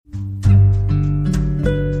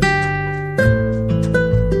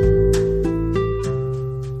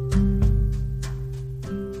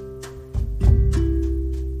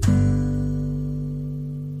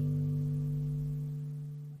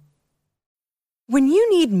When you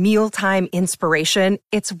need mealtime inspiration,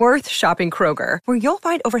 it's worth shopping Kroger, where you'll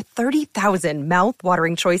find over 30,000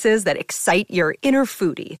 mouth-watering choices that excite your inner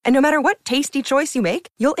foodie. And no matter what tasty choice you make,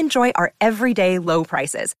 you'll enjoy our everyday low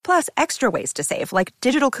prices, plus extra ways to save, like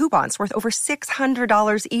digital coupons worth over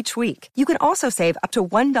 $600 each week. You can also save up to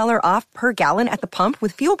 $1 off per gallon at the pump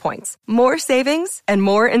with fuel points. More savings and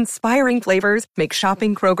more inspiring flavors make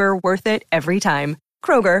shopping Kroger worth it every time.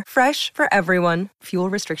 Kroger, fresh for everyone. Fuel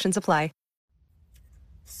restrictions apply.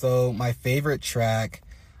 So my favorite track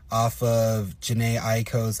off of Jhené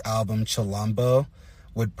Aiko's album Chilombo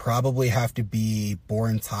would probably have to be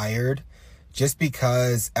Born Tired, just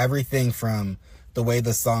because everything from the way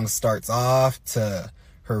the song starts off to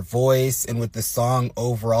her voice and with the song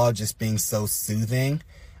overall just being so soothing,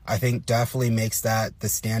 I think definitely makes that the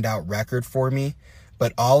standout record for me.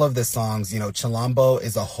 But all of the songs, Chilombo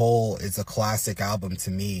as a whole is a classic album to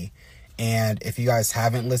me. And if you guys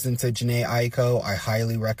haven't listened to Jhené Aiko, I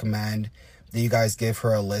highly recommend that you guys give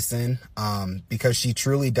her a listen, because she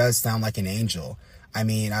truly does sound like an angel. I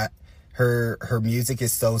mean, her music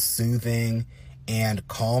is so soothing and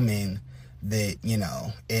calming that,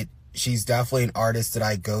 she's definitely an artist that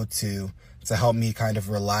I go to help me kind of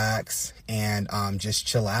relax and just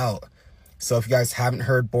chill out. So if you guys haven't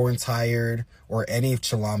heard Born Tired or any of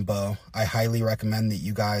Chilombo, I highly recommend that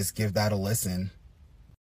you guys give that a listen.